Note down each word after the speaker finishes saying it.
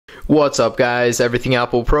What's up guys,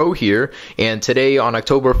 EverythingApplePro here, and today on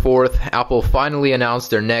October 4th, Apple finally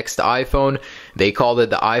announced their next iPhone. They called it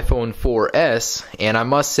the iPhone 4S, and I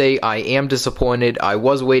must say I am disappointed. I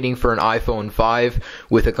was waiting for an iPhone 5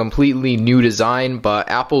 with a completely new design, but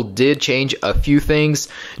Apple did change a few things.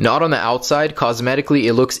 Not on the outside. Cosmetically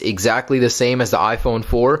it looks exactly the same as the iPhone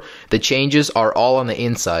 4. The changes are all on the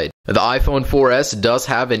inside. The iPhone 4S does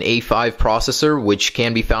have an A5 processor, which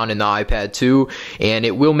can be found in the iPad 2, and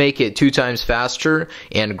it will make it 2 times faster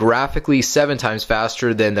and graphically 7 times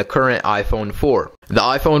faster than the current iPhone 4. The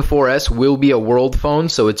iPhone 4S will be a world phone,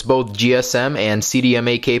 so it's both GSM and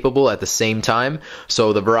CDMA capable at the same time,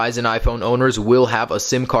 so the Verizon iPhone owners will have a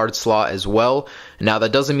SIM card slot as well. Now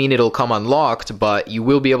that doesn't mean it'll come unlocked, but you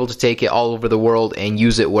will be able to take it all over the world and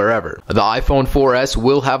use it wherever. The iPhone 4S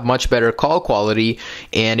will have much better call quality,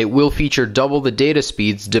 and it will feature double the data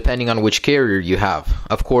speeds depending on which carrier you have.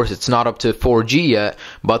 Of course, it's not up to 4G yet,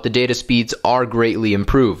 but the data speeds are greatly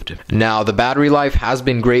improved. Now, the battery life has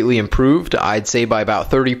been greatly improved, I'd say by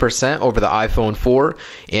about 30% over the iPhone 4,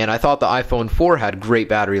 and I thought the iPhone 4 had great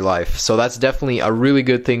battery life, so that's definitely a really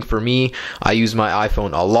good thing for me. I use my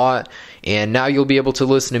iPhone a lot. And now you'll be able to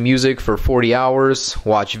listen to music for 40 hours,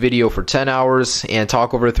 watch video for 10 hours, and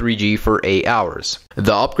talk over 3G for 8 hours.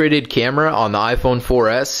 The upgraded camera on the iPhone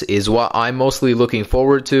 4S is what I'm mostly looking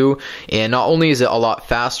forward to, and not only is it a lot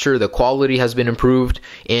faster, the quality has been improved,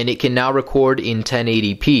 and it can now record in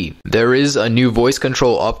 1080p. There is a new voice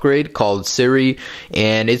control upgrade called Siri,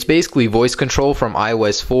 and it's basically voice control from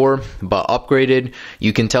iOS 4, but upgraded.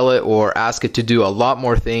 You can tell it or ask it to do a lot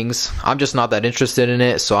more things. I'm just not that interested in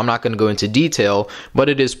it, so I'm not going to go into detail, but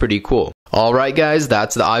it is pretty cool. Alright guys,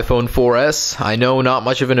 that's the iPhone 4S. I know not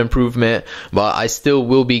much of an improvement, but I still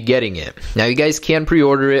will be getting it. Now you guys can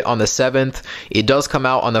pre-order it on the 7th. It does come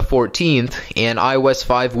out on the 14th, and iOS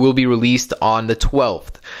 5 will be released on the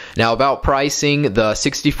 12th. Now about pricing, the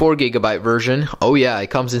 64GB version, oh yeah, it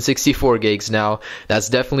comes in 64 gigs now. That's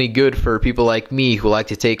definitely good for people like me who like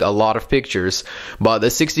to take a lot of pictures. But the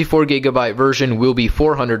 64GB version will be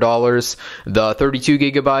 $400, the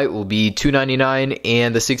 32GB will be $299,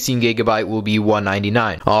 and the 16GB will be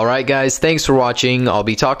 $199. Alright guys, thanks for watching. I'll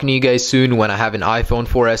be talking to you guys soon when I have an iPhone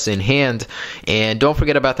 4S in hand. And don't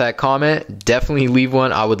forget about that comment. Definitely leave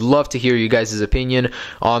one. I would love to hear you guys' opinion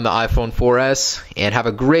on the iPhone 4S. And have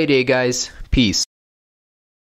a great day guys. Peace.